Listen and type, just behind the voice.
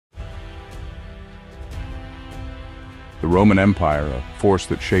The Roman Empire, a force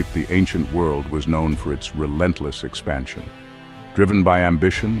that shaped the ancient world, was known for its relentless expansion. Driven by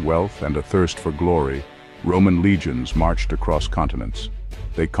ambition, wealth, and a thirst for glory, Roman legions marched across continents.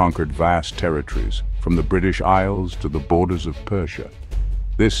 They conquered vast territories, from the British Isles to the borders of Persia.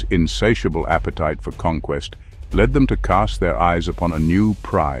 This insatiable appetite for conquest led them to cast their eyes upon a new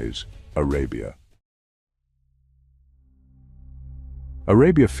prize, Arabia.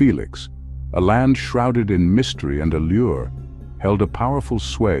 Arabia Felix, a land shrouded in mystery and allure, held a powerful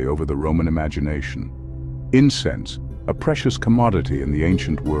sway over the Roman imagination. Incense, a precious commodity in the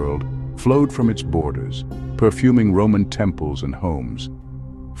ancient world, flowed from its borders, perfuming Roman temples and homes.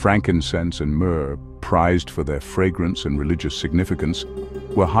 Frankincense and myrrh, prized for their fragrance and religious significance,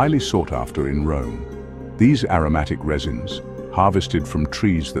 were highly sought after in Rome. These aromatic resins, harvested from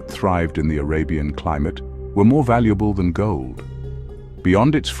trees that thrived in the Arabian climate, were more valuable than gold.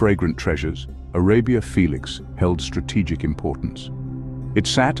 Beyond its fragrant treasures, Arabia Felix held strategic importance. It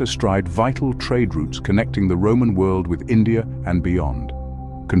sat astride vital trade routes connecting the Roman world with India and beyond.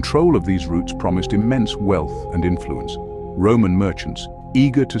 Control of these routes promised immense wealth and influence. Roman merchants,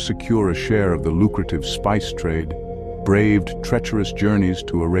 eager to secure a share of the lucrative spice trade, braved treacherous journeys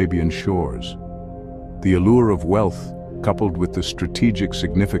to Arabian shores. The allure of wealth, coupled with the strategic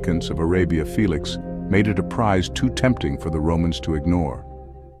significance of Arabia Felix, made it a prize too tempting for the Romans to ignore.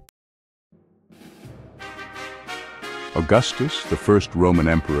 Augustus, the first Roman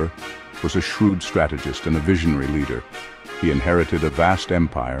emperor, was a shrewd strategist and a visionary leader. He inherited a vast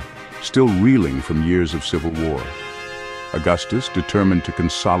empire, still reeling from years of civil war. Augustus, determined to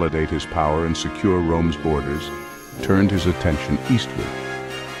consolidate his power and secure Rome's borders, turned his attention eastward.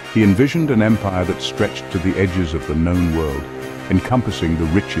 He envisioned an empire that stretched to the edges of the known world, encompassing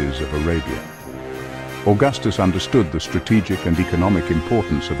the riches of Arabia. Augustus understood the strategic and economic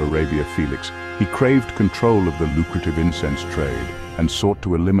importance of Arabia Felix. He craved control of the lucrative incense trade and sought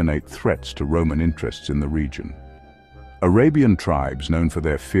to eliminate threats to Roman interests in the region. Arabian tribes, known for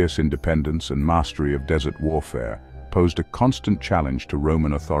their fierce independence and mastery of desert warfare, posed a constant challenge to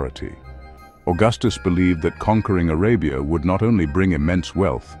Roman authority. Augustus believed that conquering Arabia would not only bring immense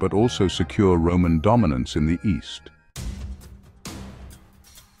wealth, but also secure Roman dominance in the east.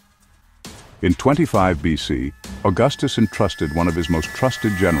 In 25 BC, Augustus entrusted one of his most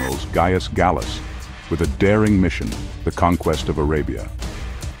trusted generals, Gallus, with a daring mission, the conquest of Arabia.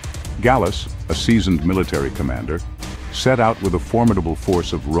 Gallus, a seasoned military commander, set out with a formidable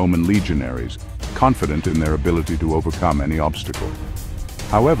force of Roman legionaries, confident in their ability to overcome any obstacle.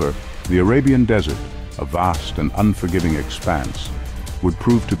 However, the Arabian desert, a vast and unforgiving expanse, would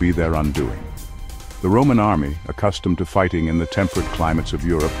prove to be their undoing. The Roman army, accustomed to fighting in the temperate climates of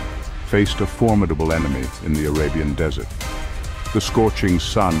Europe, faced a formidable enemy in the Arabian desert. The scorching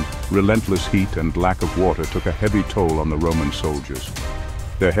sun, relentless heat, and lack of water took a heavy toll on the Roman soldiers.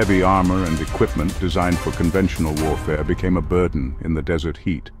 Their heavy armor and equipment, designed for conventional warfare, became a burden in the desert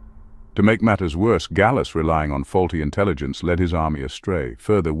heat. To make matters worse, Gallus, relying on faulty intelligence, led his army astray,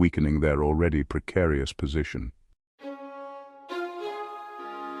 further weakening their already precarious position.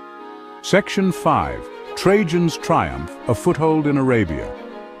 Section 5. Trajan's Triumph, a foothold in Arabia.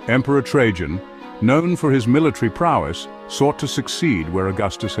 Emperor Trajan, known for his military prowess, sought to succeed where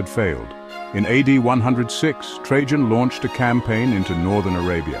Augustus had failed. In AD 106, Trajan launched a campaign into northern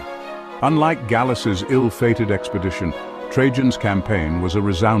Arabia. Unlike Gallus's ill-fated expedition, Trajan's campaign was a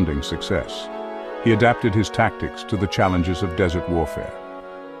resounding success. He adapted his tactics to the challenges of desert warfare,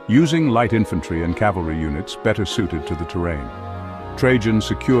 using light infantry and cavalry units better suited to the terrain. Trajan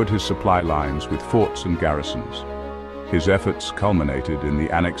secured his supply lines with forts and garrisons. His efforts culminated in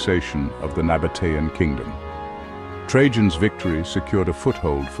the annexation of the Nabatean kingdom. Trajan's victory secured a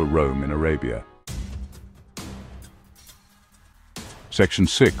foothold for Rome in Arabia. Section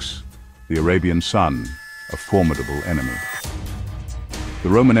 6. The Arabian Sun, a formidable enemy. The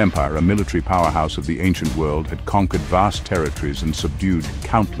Roman Empire, a military powerhouse of the ancient world, had conquered vast territories and subdued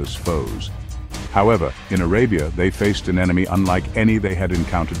countless foes. However, in Arabia, they faced an enemy unlike any they had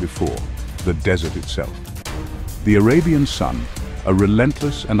encountered before, the desert itself. The Arabian Sun, a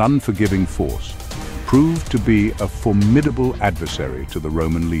relentless and unforgiving force, proved to be a formidable adversary to the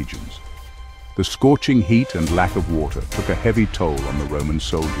Roman legions. The scorching heat and lack of water took a heavy toll on the Roman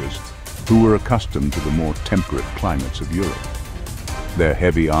soldiers, who were accustomed to the more temperate climates of Europe. Their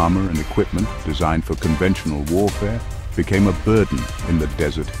heavy armor and equipment, designed for conventional warfare, became a burden in the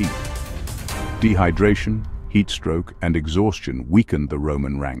desert heat. Dehydration, heat stroke, and exhaustion weakened the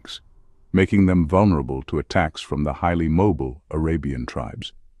Roman ranks, making them vulnerable to attacks from the highly mobile Arabian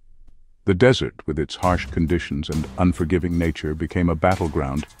tribes. The desert, with its harsh conditions and unforgiving nature, became a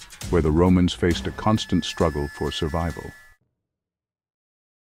battleground where the Romans faced a constant struggle for survival.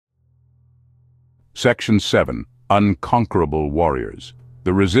 Section 7. Unconquerable Warriors.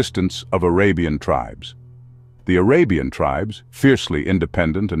 The Resistance of Arabian Tribes. The Arabian tribes, fiercely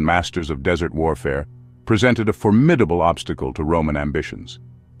independent and masters of desert warfare, presented a formidable obstacle to Roman ambitions.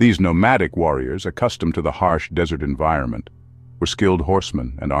 These nomadic warriors, accustomed to the harsh desert environment, were skilled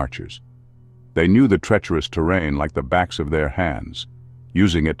horsemen and archers. They knew the treacherous terrain like the backs of their hands,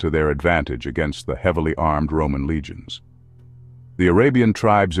 using it to their advantage against the heavily armed Roman legions. The Arabian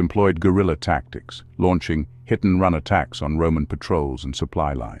tribes employed guerrilla tactics, launching hit-and-run attacks on Roman patrols and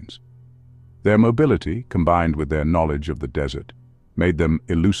supply lines. Their mobility, combined with their knowledge of the desert, made them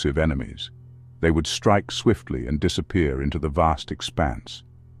elusive enemies. They would strike swiftly and disappear into the vast expanse,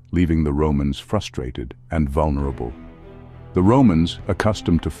 leaving the Romans frustrated and vulnerable. The Romans,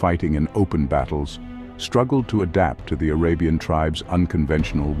 accustomed to fighting in open battles, struggled to adapt to the Arabian tribes'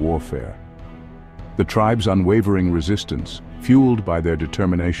 unconventional warfare. The tribes' unwavering resistance, fueled by their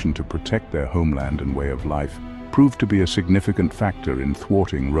determination to protect their homeland and way of life, proved to be a significant factor in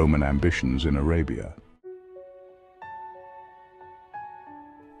thwarting Roman ambitions in Arabia.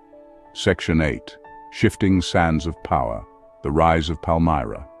 Section 8. Shifting Sands of Power. The Rise of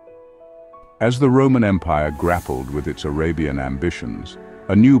Palmyra. As the Roman Empire grappled with its Arabian ambitions,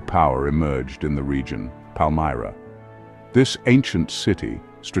 a new power emerged in the region, Palmyra. This ancient city,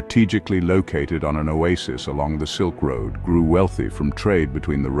 strategically located on an oasis along the Silk Road, grew wealthy from trade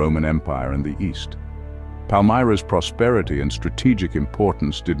between the Roman Empire and the East. Palmyra's prosperity and strategic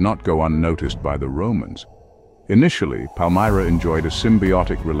importance did not go unnoticed by the Romans. Initially, Palmyra enjoyed a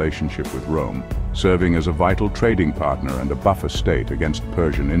symbiotic relationship with Rome, serving as a vital trading partner and a buffer state against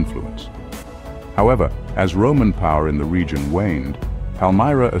Persian influence. However, as Roman power in the region waned,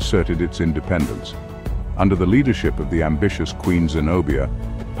 Palmyra asserted its independence. Under the leadership of the ambitious Queen Zenobia,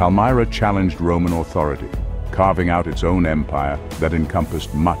 Palmyra challenged Roman authority, carving out its own empire that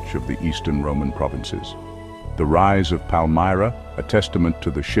encompassed much of the eastern Roman provinces. The rise of Palmyra, a testament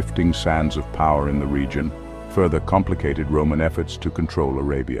to the shifting sands of power in the region, further complicated Roman efforts to control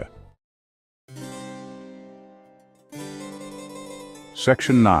Arabia.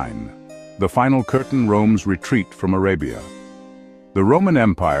 Section 9. The Final Curtain: Rome's Retreat from Arabia. The Roman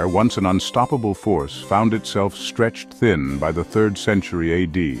Empire, once an unstoppable force, found itself stretched thin by the 3rd century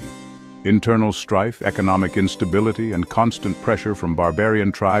AD. Internal strife, economic instability, and constant pressure from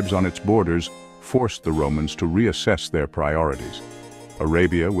barbarian tribes on its borders forced the Romans to reassess their priorities.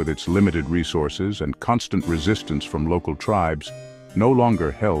 Arabia, with its limited resources and constant resistance from local tribes, no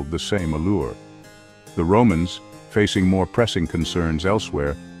longer held the same allure. The Romans, facing more pressing concerns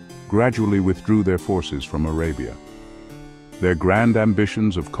elsewhere, gradually withdrew their forces from Arabia. Their grand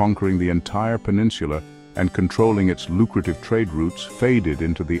ambitions of conquering the entire peninsula and controlling its lucrative trade routes faded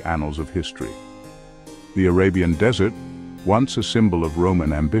into the annals of history. The Arabian desert, once a symbol of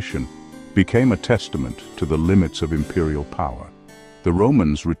Roman ambition, became a testament to the limits of imperial power. The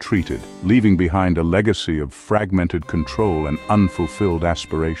Romans retreated, leaving behind a legacy of fragmented control and unfulfilled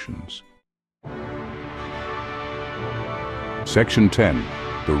aspirations. Section 10.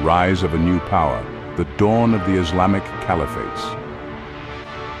 The Rise of a New Power. The Dawn of the Islamic Caliphates.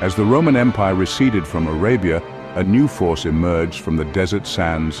 As the Roman Empire receded from Arabia, a new force emerged from the desert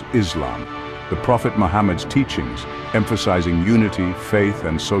sands: Islam. The Prophet Muhammad's teachings, emphasizing unity, faith,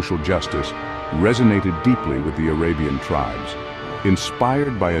 and social justice, resonated deeply with the Arabian tribes.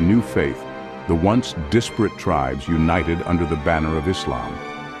 Inspired by a new faith, the once disparate tribes united under the banner of Islam.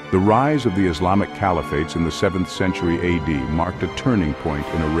 The rise of the Islamic caliphates in the 7th century AD marked a turning point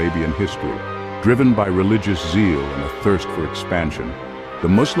in Arabian history. Driven by religious zeal and a thirst for expansion, the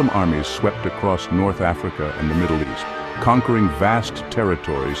Muslim armies swept across North Africa and the Middle East, conquering vast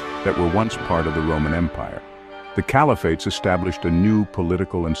territories that were once part of the Roman Empire. The caliphates established a new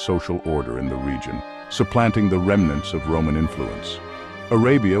political and social order in the region, supplanting the remnants of Roman influence.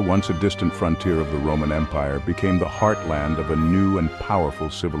 Arabia, once a distant frontier of the Roman Empire, became the heartland of a new and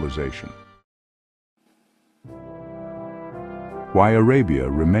powerful civilization. Why Arabia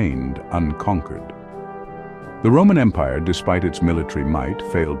remained unconquered. The Roman Empire, despite its military might,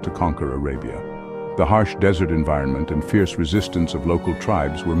 failed to conquer Arabia. The harsh desert environment and fierce resistance of local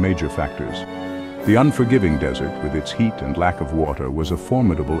tribes were major factors. The unforgiving desert, with its heat and lack of water, was a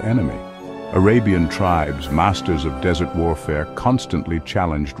formidable enemy. Arabian tribes, masters of desert warfare, constantly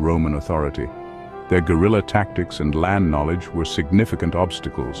challenged Roman authority. Their guerrilla tactics and land knowledge were significant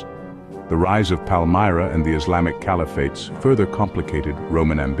obstacles. The rise of Palmyra and the Islamic caliphates further complicated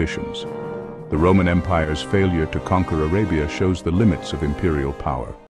Roman ambitions. The Roman Empire's failure to conquer Arabia shows the limits of imperial power.